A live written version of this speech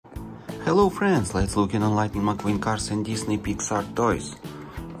Hello friends, let's look in on Lightning McQueen cars and Disney Pixar toys.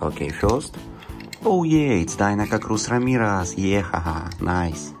 Okay, first. Oh yeah, it's Dinoco Cruz Ramirez. Yeah, haha,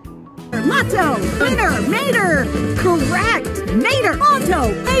 nice. Motto, Fritter, Mater, correct, Mater,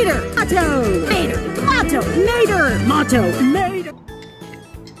 Motto, Mater, Motto, Mater, Motto, Mater, Motto, Mater.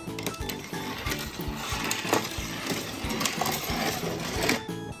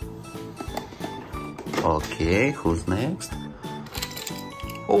 Okay, who's next?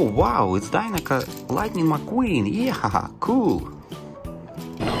 Oh wow, it's Dinoco Lightning McQueen. Yeah, haha, cool.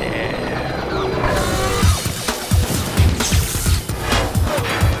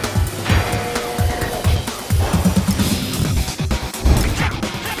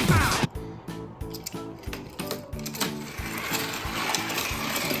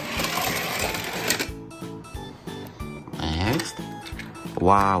 Next.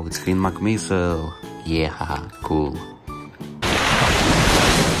 Wow, it's McMissile. Yeah, haha, cool.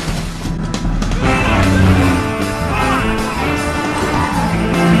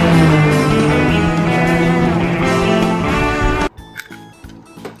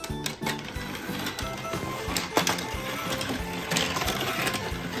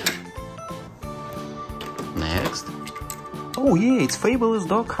 Next. Oh yeah, it's Fabulous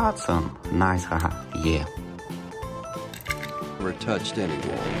Dog Hudson. Nice, haha, yeah. Never touched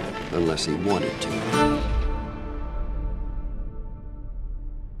anyone unless he wanted to.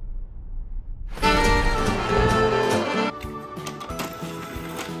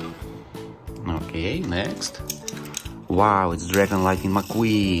 Okay, next. Wow, it's Dragon Lightning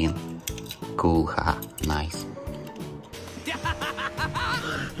McQueen. Cool, haha, nice.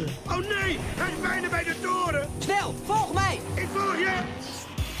 Oh nee, hij is bijna bij de toren. Snel, volg mij. Ik volg je.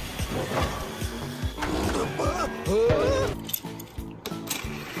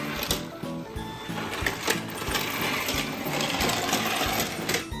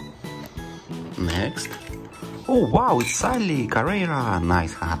 Next. Oh wow, it's Sally Carrera.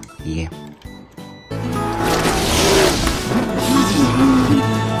 Nice, haha, yeah.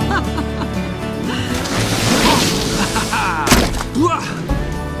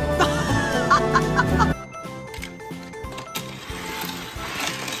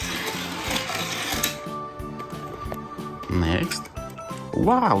 Next.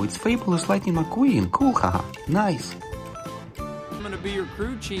 Wow, it's Fabulous Lightning McQueen. Cool, haha, nice. I'm gonna be your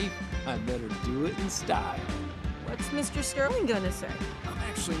crew chief. I better do it in style. What's Mr. Sterling gonna say? I'm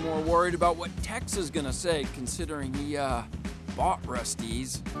actually more worried about what Tex is gonna say, considering he, bought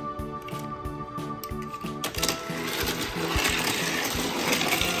Rusty's.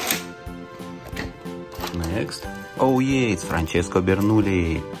 Next. Oh yeah, it's Francesco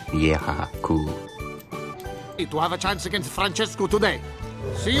Bernoulli. Yeah, haha, cool. To have a chance against Francesco today.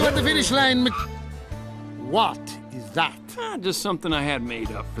 See you at the finish line, What is that? Just something I had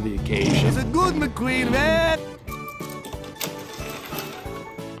made up for the occasion. It's a good McQueen, man.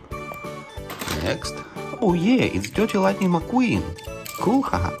 Next. Oh yeah, it's Dirty Lightning McQueen. Cool,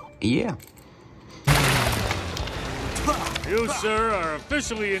 haha, yeah. You, sir, are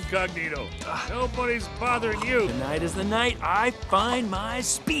officially incognito. Nobody's bothering you. Tonight is the night I find my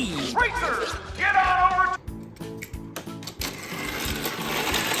speed. Racers, get on over.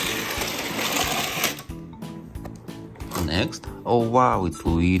 Next. Oh wow, it's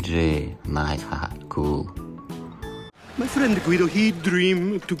Luigi. Nice, haha, cool. My friend Guido, he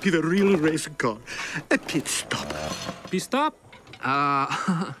dreamed to give a real race car a pit stop. Pit stop?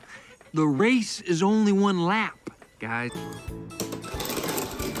 The race is only one lap, guys.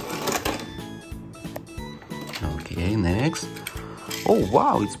 Okay, next. Oh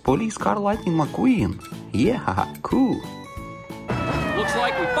wow, it's Police Car Lightning McQueen. Yeah, haha, cool. Looks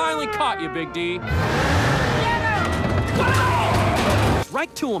like we finally caught you, Big D.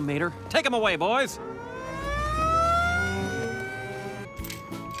 Right to him, Mater. Take him away, boys.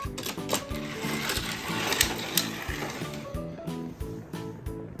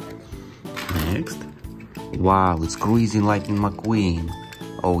 Next. Wow, it's Cruising Lightning McQueen.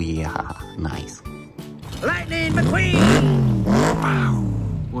 Oh yeah, haha, nice. Lightning McQueen! Wow.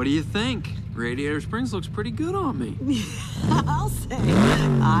 What do you think? Radiator Springs looks pretty good on me. I'll say,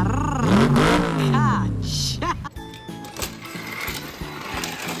 catch.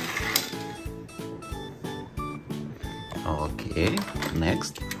 Okay,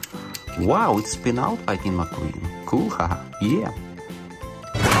 next. Wow, it's Spin Out Lightning McQueen. Cool, haha, yeah.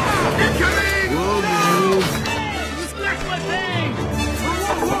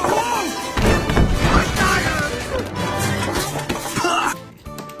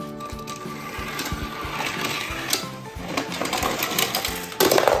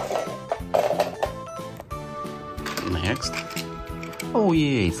 Next. Oh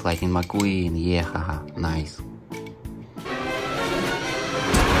yeah, it's it's Lightning McQueen. Yeah, haha, nice.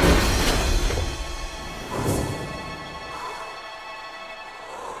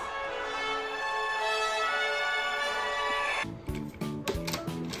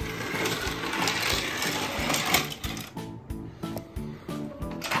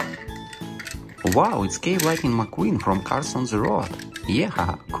 Wow, it's Cave Lightning McQueen from Cars on the Road. Yeah,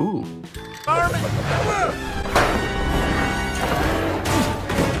 haha, cool.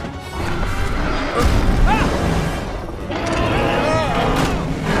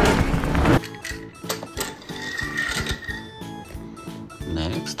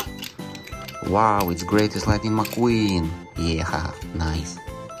 Next. Wow, it's Greatest Lightning McQueen. Yeah, haha, nice.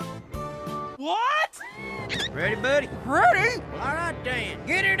 What? Ready, buddy? Ready? All right, Dan.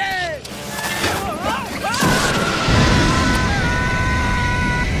 Get her done.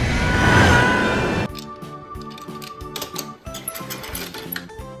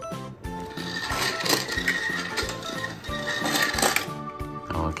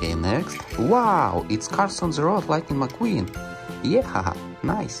 Okay, next. Wow, it's Cars on the Road Lightning McQueen. Yeah, haha,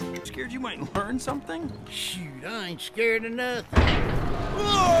 nice. Scared you might learn something? Shoot, I ain't scared of nothing.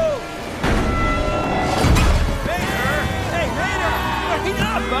 Whoa! Vader! Hey, Vader! Wait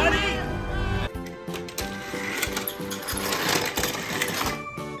up, buddy!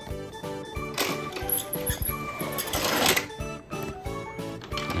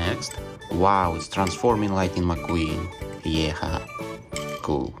 Next. Wow, it's Transforming Lightning McQueen. Yeah, haha,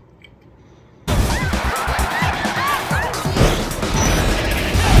 cool.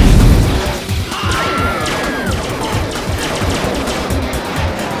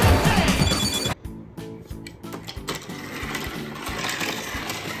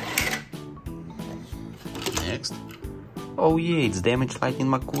 Next. Oh yeah, it's Damaged Lightning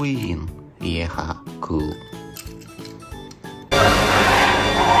McQueen. Yeah, haha, cool.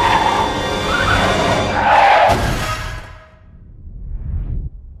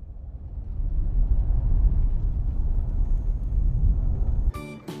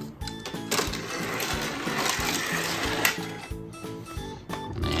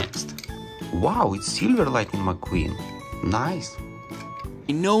 Next. Wow, it's Silver Lightning McQueen. Nice.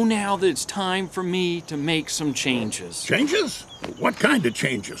 I know now that it's time for me to make some changes. Changes? What kind of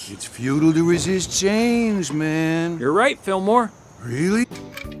changes? It's futile to resist change, man. You're right, Fillmore. Really?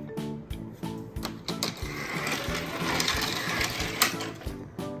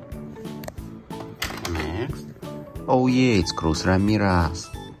 Next. Oh yeah, it's Cruz Ramirez.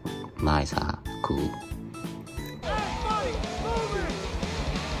 Nice, huh? Cool.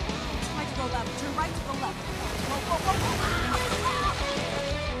 Right to the left, turn right to the left. Whoa, whoa, whoa,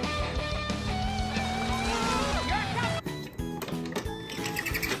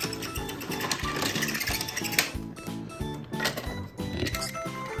 Next.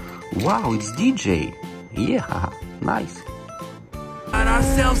 Wow, it's DJ. Yeah, haha, nice. Got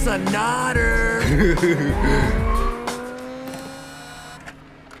ourselves a nodder.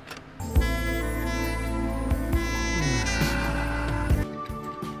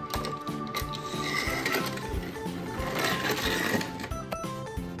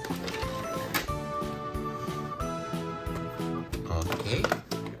 Okay.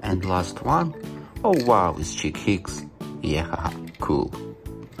 And last one. Oh wow, it's Chick Hicks. Yeah, haha, cool.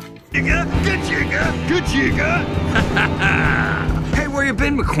 Good jigger. Hey, where you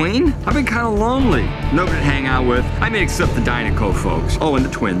been, McQueen? I've been kind of lonely. Nobody to hang out with. I mean, except the Dinoco folks. Oh, and the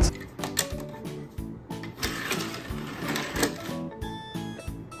twins.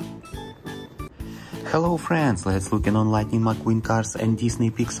 Hello friends, let's look in on Lightning McQueen cars and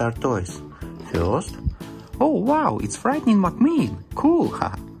Disney Pixar toys. First. Oh wow, it's Frightening McMean. Cool,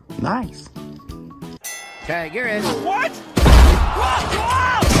 haha, nice. Tag, you're in. What?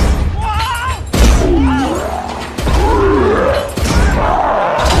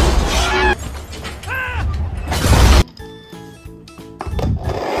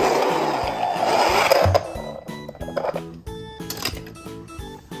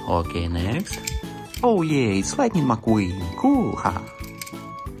 Okay, next. Oh yeah, it's Lightning McQueen. Cool, haha.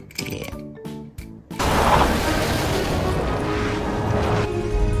 Yeah.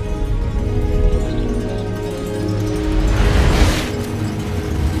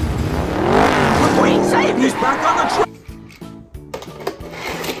 McQueen, save! He's back on the track!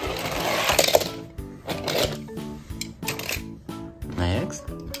 Next.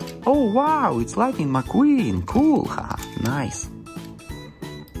 Oh wow, it's Lightning McQueen. Cool, haha, nice.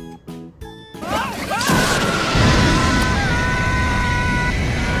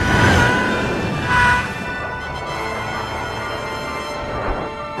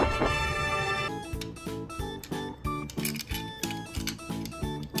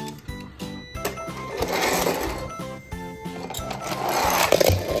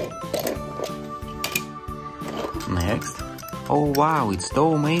 Oh wow, it's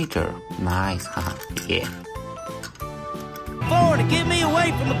Mater. Nice, haha, yeah. Forward to get me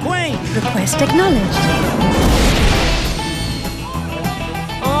away from McQueen. Request acknowledged.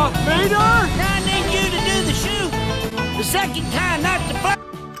 Mater? Now I need you to do the shoot. The second time, not the first.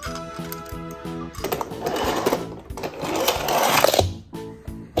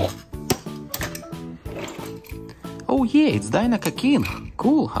 Oh yeah, it's Dinoco King.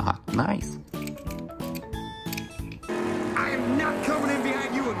 Cool, haha, nice. I am not coming in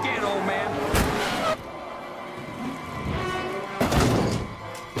behind you again, old man.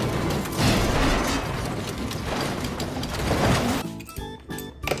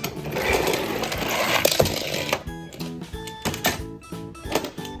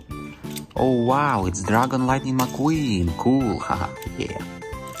 Oh wow, it's Dragon Lightning McQueen. Cool, haha, yeah.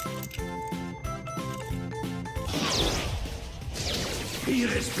 Hier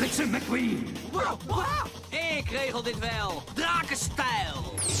is Bliksem McQueen. Ik regel dit wel.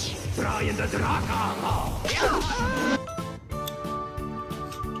 Drakenstijl. Draaiende draken allemaal.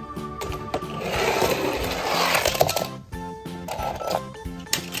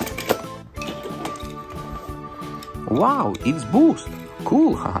 Wow, it's Boost.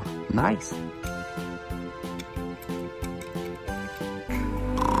 Cool, haha, nice.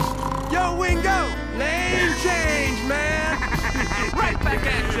 Yo, Wingo! Lane change, man! Right back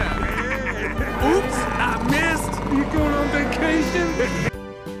at ya. Oops, I missed! You going on vacation?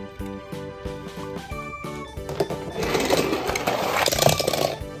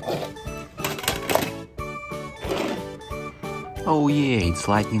 Oh yeah, it's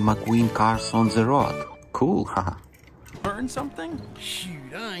Lightning McQueen cars on the road. Cool, haha. Learn something?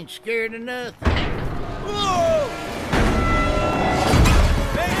 Shoot, I ain't scared of nothing. Whoa!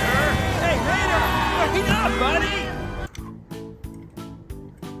 Mater! Hey, Mater! Wait up, buddy!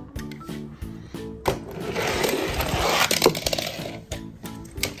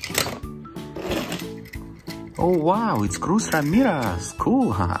 Oh wow, it's Cruz Ramirez.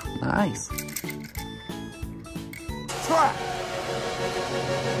 Cool, haha, nice. Try!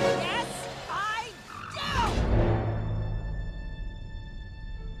 Yes, I do!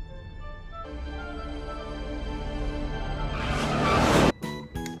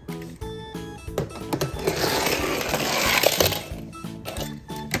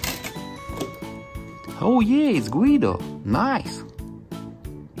 Oh yeah, it's Guido. Nice.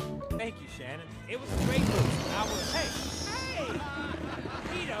 Thank you, Shannon. It was a great move. I was... Hey!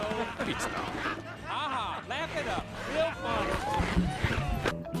 Vito! Haha, laugh it up. Real fun.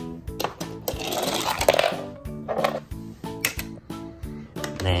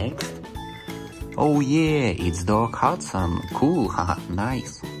 Next. Oh yeah, it's Doc Hudson. Cool, haha,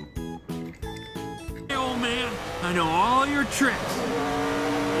 nice. Hey, old man, I know all your tricks.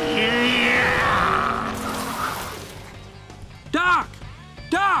 Doc!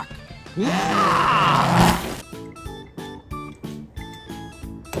 Doc!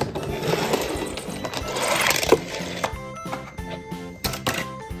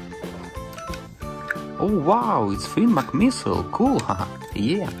 Oh wow, it's McMissile. Cool, haha,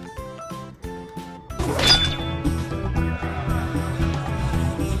 yeah.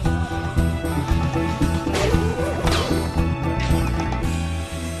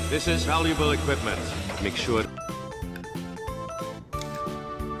 This is valuable equipment. Make sure.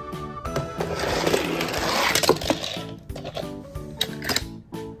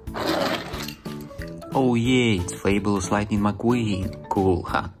 Oh yeah, it's Fabulous Lightning McQueen. Cool,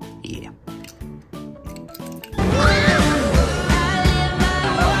 huh? Yeah.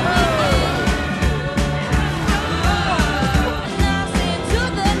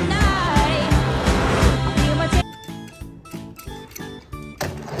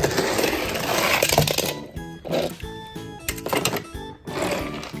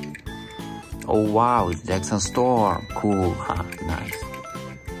 Oh wow, it's Jackson Storm. Cool, huh? Nice.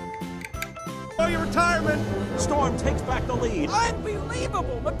 For your retirement, Storm takes back the lead.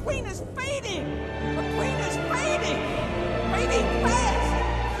 Unbelievable! McQueen is fading! McQueen is fading! Fading fast!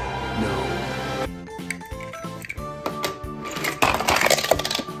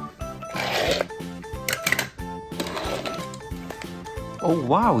 Oh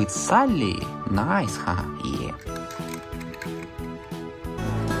wow, it's Sally. Nice, huh? Yeah.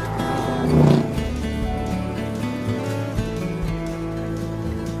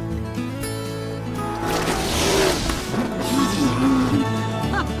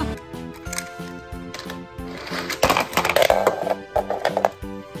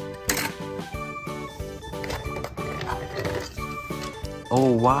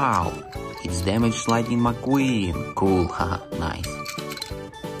 Oh wow, it's Damaged Lightning McQueen. Cool, haha, nice.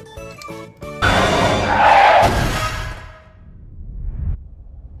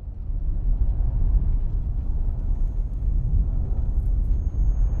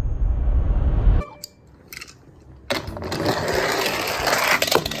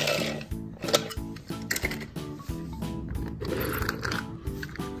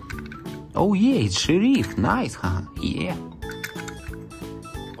 Oh yeah, it's Sheriff. Nice, huh? Yeah.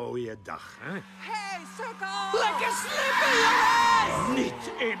 Mooie dag, hè? Hey, sukkel! Lekker slippen, jongens!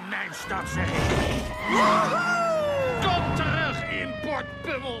 Niet in mijn stad, zeg ik. Kom terug,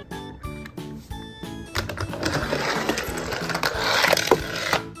 importbubbel!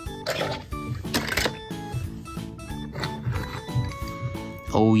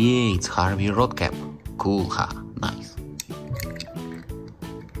 Oh yeah, it's Harvey Rodcap. Cool, huh? Nice.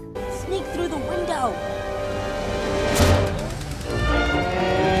 Sneak through the window.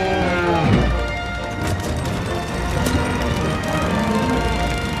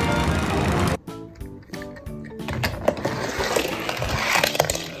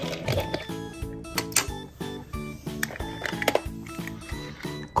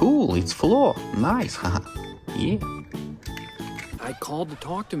 Cool, it's Flo. Nice, haha. Yeah. I called to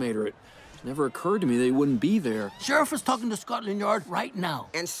talk to Mater. It never occurred to me they wouldn't be there. Sheriff is talking to Scotland Yard right now.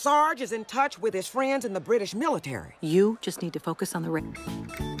 And Sarge is in touch with his friends in the British military. You just need to focus on the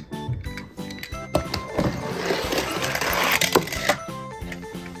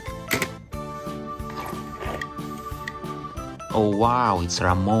Oh wow, it's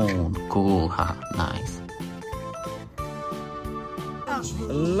Ramon. Cool, huh? Nice.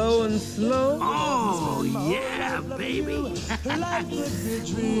 Low and slow. Oh, yeah, baby.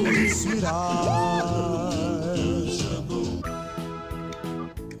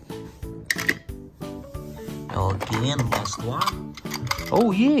 Again, last one.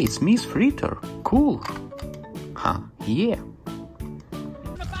 Oh yeah, it's Miss Fritter. Cool. Huh, yeah.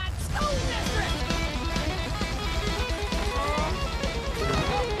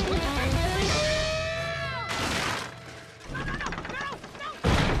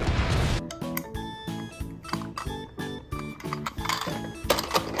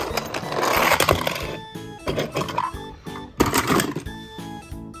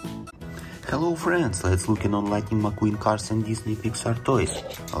 Hello friends, let's look in on Lightning McQueen cars and Disney Pixar toys.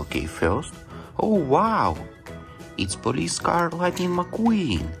 Okay, first. Oh wow! It's police car Lightning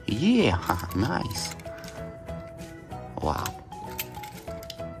McQueen. Yeah, nice. Wow.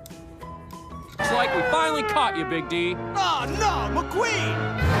 Looks like we finally caught you, Big D. Oh, no, McQueen!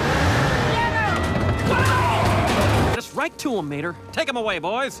 Just right to him, Mater. Take him away,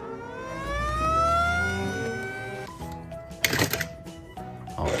 boys.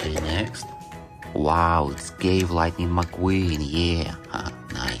 Okay, next. Wow, it's Gave Lightning McQueen. Yeah,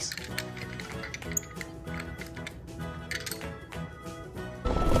 nice.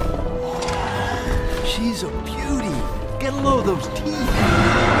 She's a beauty. Get a load of those teeth.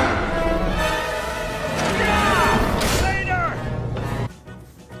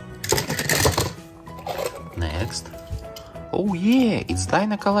 Next. Oh yeah, it's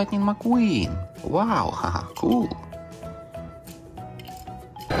Dinoco Lightning McQueen. Wow, haha, cool.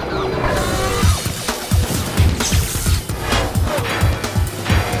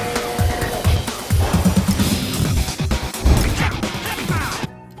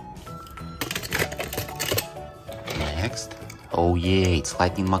 Next. Oh yeah, it's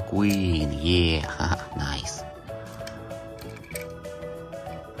Lightning McQueen. Yeah, haha, nice.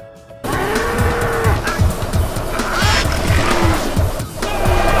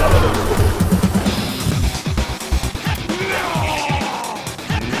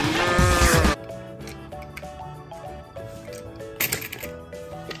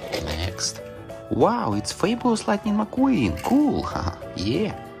 Next. Wow, it's Fabulous Lightning McQueen. Cool, haha,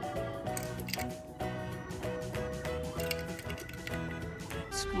 yeah.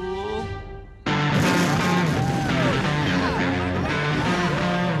 School.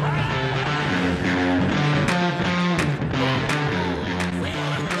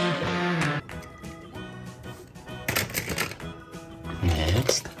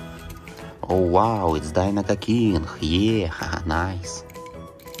 Next. Oh wow, it's Dinoco King. Yeah, haha, nice.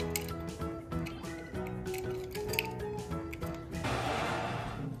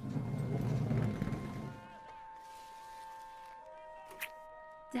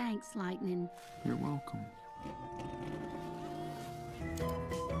 Thanks, Lightning. You're welcome.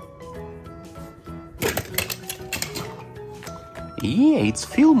 Yeah, it's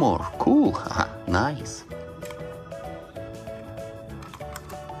Fillmore. Cool, haha, nice.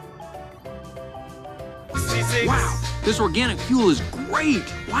 Wow, this organic fuel is great.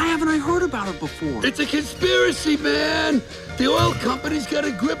 Why haven't I heard about it before? It's a conspiracy, man. The oil company's got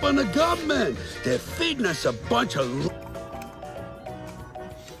a grip on the government. They're feeding us a bunch of...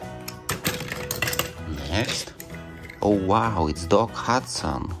 Next. Oh wow, it's Doc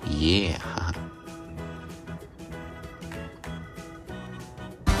Hudson. Yeah. haha.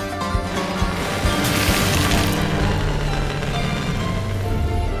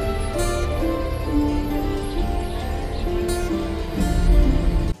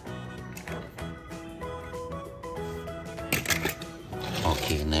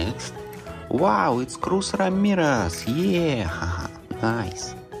 Wow, it's Cruz Ramirez. Yeah, haha,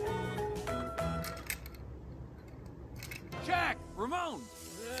 nice. Jack, Ramon.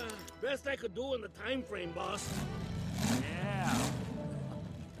 Best I could do in the time frame, boss. Yeah.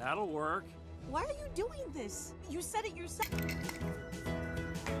 That'll work. Why are you doing this? You said it yourself.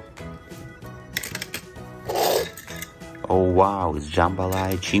 Oh wow, it's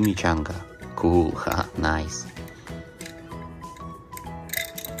jambalaya chimichanga. Cool, haha, nice.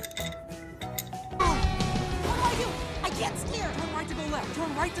 I can't steer. Turn right to go left.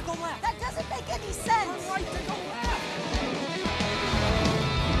 Turn right to go left. That doesn't make any sense. Turn right to go left.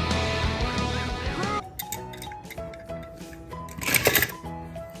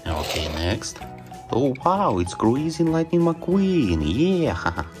 Okay, next. Oh wow, it's Cruising Lightning McQueen. Yeah,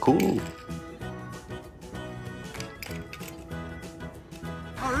 haha, cool.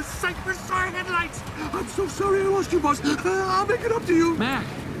 Our cypress star headlights! I'm so sorry I lost you, boss. I'll make it up to you. Mac,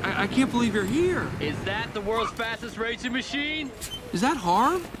 I can't believe you're here. Is that the world's fastest racing machine? Is that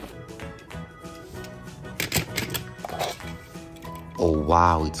Harv? Oh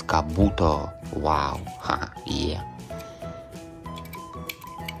wow, it's Kabuto. Wow, haha, yeah.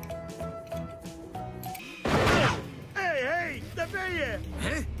 Hey, daar ben je!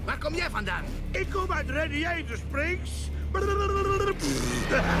 Hè? Waar kom jij vandaan? Ik kom uit Radiator Springs.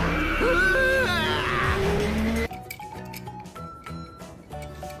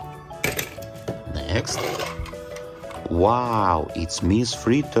 Next. Wow, it's Miss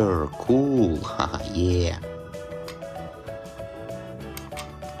Fritter. Cool, haha, yeah.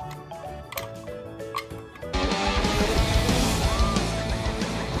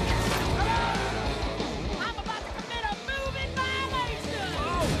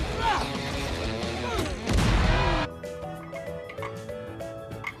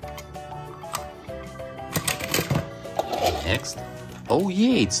 Next. Oh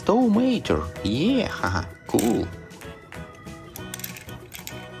yeah, it's Tomater. Yeah, haha, cool.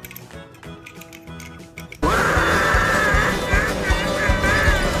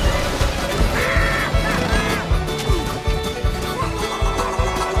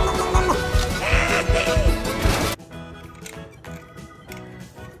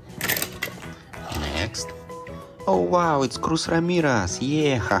 Next. Oh wow, it's Cruz Ramirez.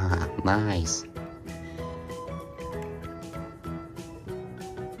 Yeah, haha, nice.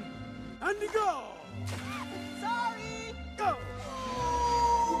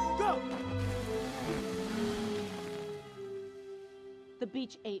 The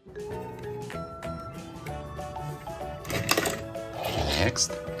beach ate.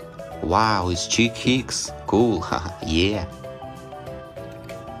 Next. Wow, it's Chick Hicks. Cool, haha, yeah.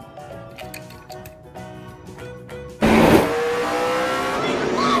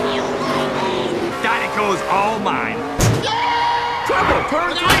 Dinoco's all mine. Trouble,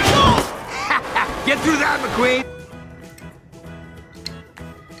 turn three. Get through that, McQueen.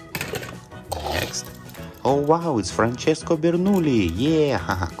 Next. Oh wow, it's Francesco Bernoulli. Yeah,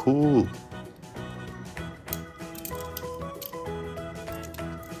 haha, cool.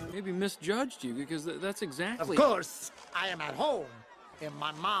 Maybe misjudged you because that's exactly. Of course, I am at home, and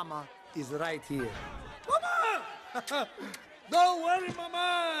my mama is right here. Mama! Don't worry,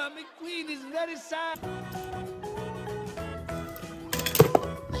 Mama. McQueen is very sad.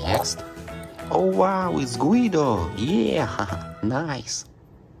 Next. Oh wow, it's Guido. Yeah, haha, nice.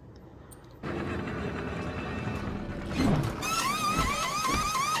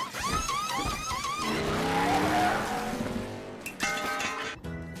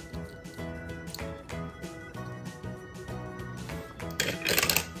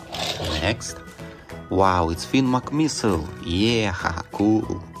 Next. Wow, it's McMissile. Yeah, haha,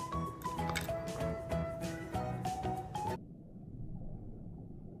 cool.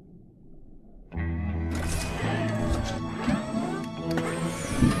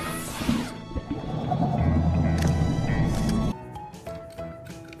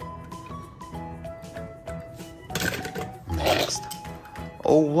 Next.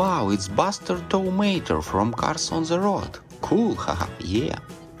 Oh wow, it's Buster Tomater from Cars on the Road. Cool, haha, yeah.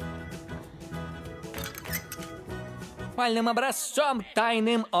 Пальным образцом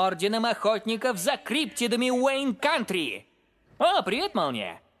тайным орденом охотников за криптидами Уэйн-Кантри. О, привет,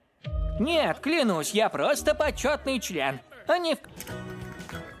 Молния. Нет, клянусь, я просто почетный член, а не в...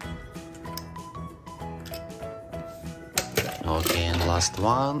 Okay, and last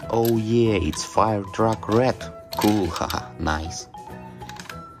one. Oh yeah, it's Fire Truck Red. Cool, haha, nice.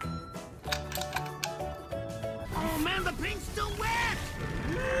 Oh man, the paint's still wet!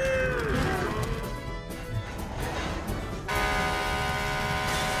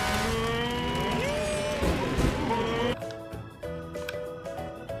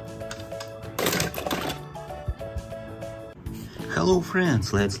 Hello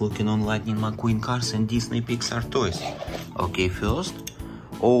friends, let's look in on Lightning McQueen cars and Disney Pixar toys. Okay, first.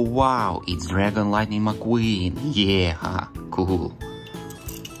 Oh wow, it's Dragon Lightning McQueen. Yeah, cool.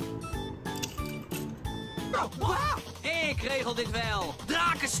 Ik regel dit wel.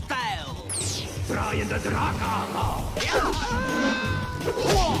 Drakenstijl. Draaiende draken.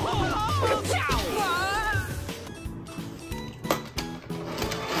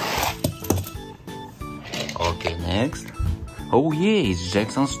 Okay, next. Oh yeah, it's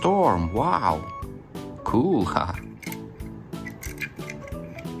Jackson Storm. Wow. Cool, huh?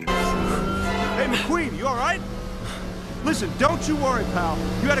 Hey, McQueen, you alright? Listen, don't you worry, pal.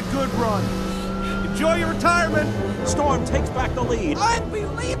 You had a good run. Enjoy your retirement. Storm takes back the lead.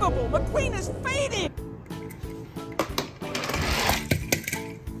 Unbelievable! McQueen is fading!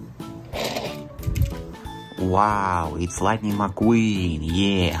 Wow, it's Lightning McQueen.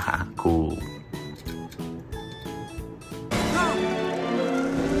 Yeah, cool.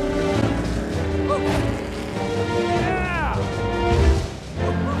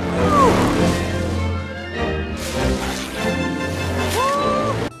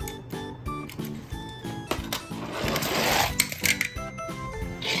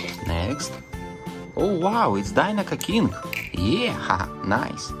 Next. Oh wow, it's Dinoco King. Yeah,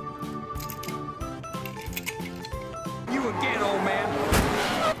 nice. You again, old man.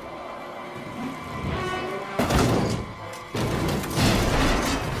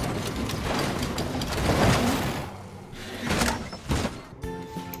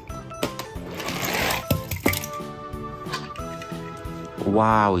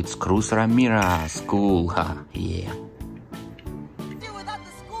 Wow, it's Cruz Ramirez. Cool, huh? Yeah. Without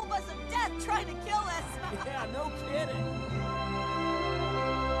the school bus of death trying to kill us. Yeah, no kidding.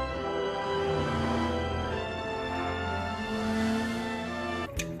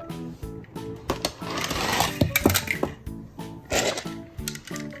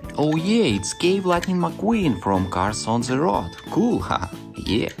 Oh yeah, it's Cave Lightning McQueen from Cars on the Road. Cool, huh?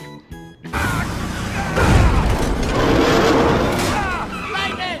 Yeah.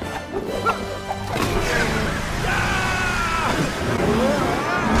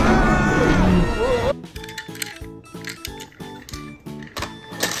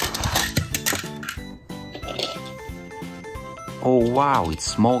 Oh wow, it's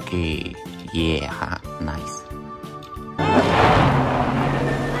Smokey. Yeah, nice.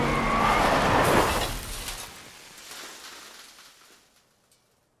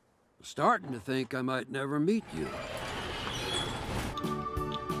 Starting to think I might never meet you.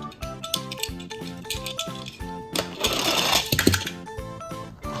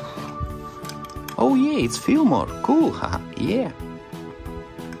 Oh yeah, it's Fillmore. Cool, huh? Yeah.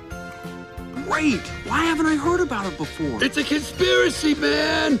 Great! Why haven't I heard about it before? It's a conspiracy,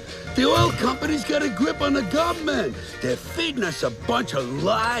 man! The oil company's got a grip on the government. They're feeding us a bunch of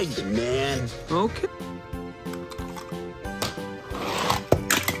lies, man. Okay.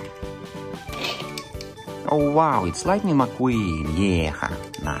 Oh wow, it's Lightning McQueen. Yeah,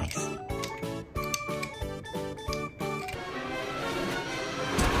 nice.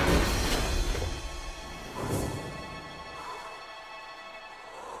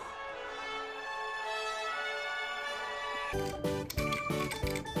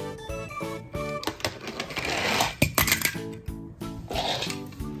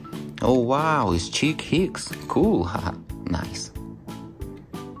 Oh wow, it's Chick Hicks. Cool, haha, nice.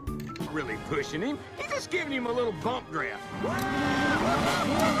 Really pushing him. He's just giving him a little bump draft.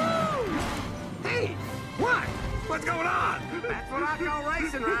 Hey, what? What's going on? That's what I call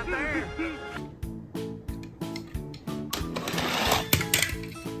racing right there.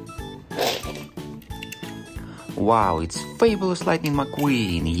 Wow, it's Fabulous Lightning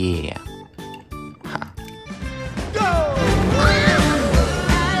McQueen, yeah.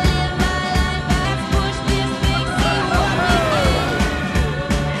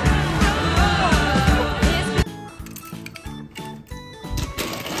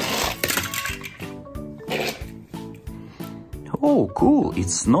 Oh, cool,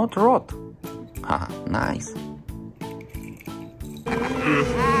 it's not rot. Nice.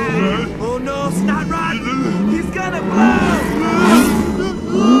 Oh no, it's not rot! He's gonna blow!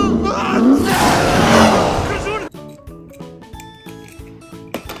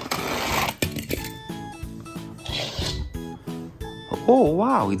 Oh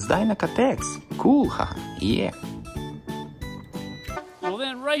wow, it's Dinoco Tex. Cool, yeah. Well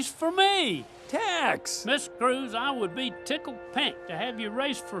then race for me! Tex! Miss Cruz, I would be tickled pink to have you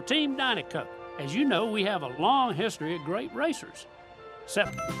race for Team Dinoco. As you know, we have a long history of great racers.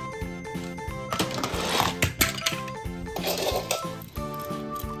 Except...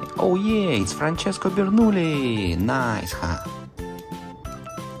 Oh yeah, it's Francesco Bernoulli. Nice,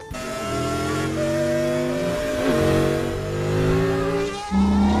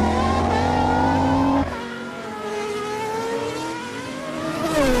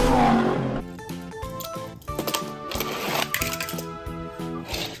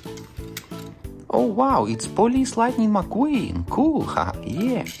 wow, it's Police Lightning McQueen. Cool, huh?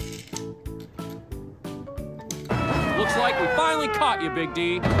 Yeah. Looks like we finally caught you, Big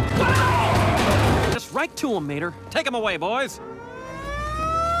D. Just right to him, Mater. Take him away, boys.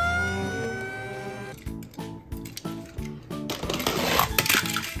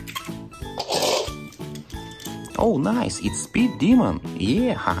 Oh, nice. It's Speed Demon.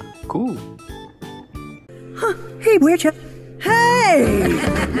 Yeah, huh? Cool. Huh. Hey, where'd you... Hey!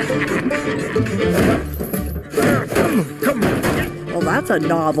 Well, that's a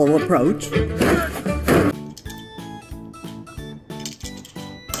novel approach.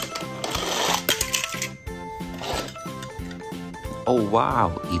 Oh,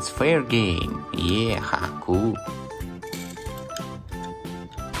 wow. It's fair game. Yeah, huh? Cool.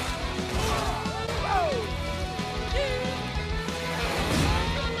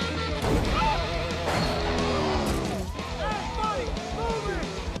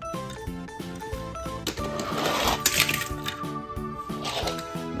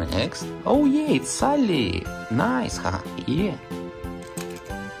 Next. Oh yeah, it's Sally. Nice, huh? Yeah.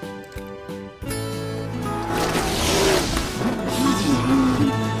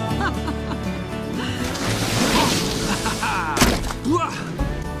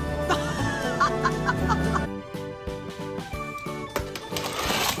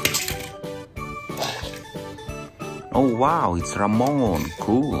 Oh wow, it's Ramon.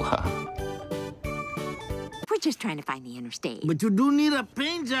 Cool, huh? We're just trying to find the interstate. But you do need a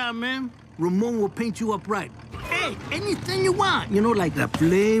paint job, man. Ramon will paint you up right. Hey, anything you want. You know, like the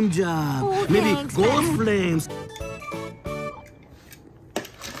flame job. Oh, maybe thanks, gold man. flames.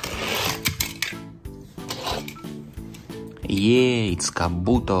 Yeah, it's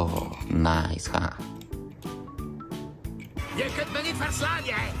Kabuto. Nice, huh? Je kunt me niet verslaan,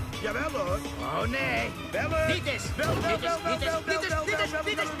 jij. Jawel hoor. Oh nee. Niet eens.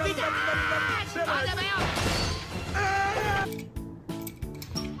 Allebei op.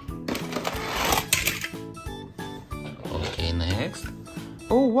 Okay, next.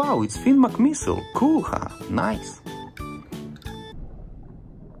 Oh wow, it's McMissile. Cool, huh? Nice.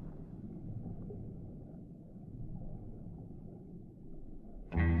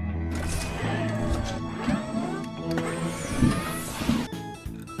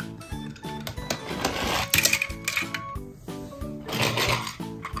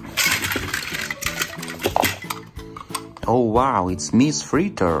 Oh wow, it's Miss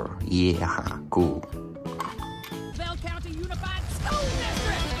Fritter. Yeah, cool. Bell County Unified School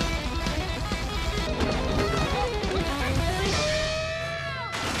District.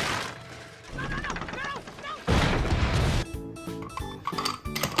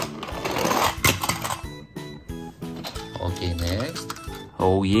 Okay, next.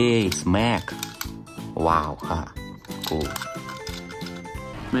 Oh yeah, it's Mack. Wow, huh? Cool.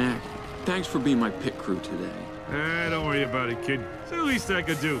 Mack, thanks for being my pit crew today. Don't worry about it, kid. It's the least I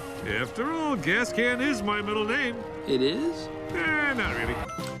could do. After all, Gas Can is my middle name. It is? Not really.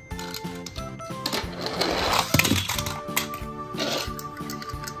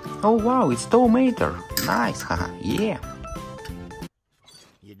 Oh wow, it's Tomater. Nice, huh? Yeah.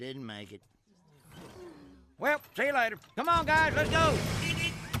 You didn't make it. Well, see you later. Come on, guys, let's go.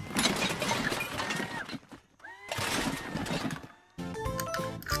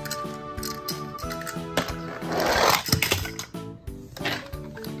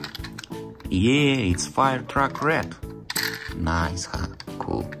 Yeah, it's Fire Truck Red. Nice, huh?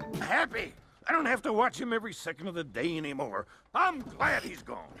 Cool. Happy. I don't have to watch him every second of the day anymore. I'm glad he's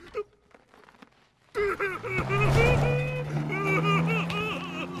gone.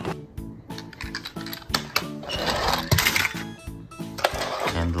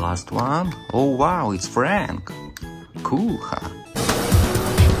 And last one. Oh wow, it's Frank. Cool, huh?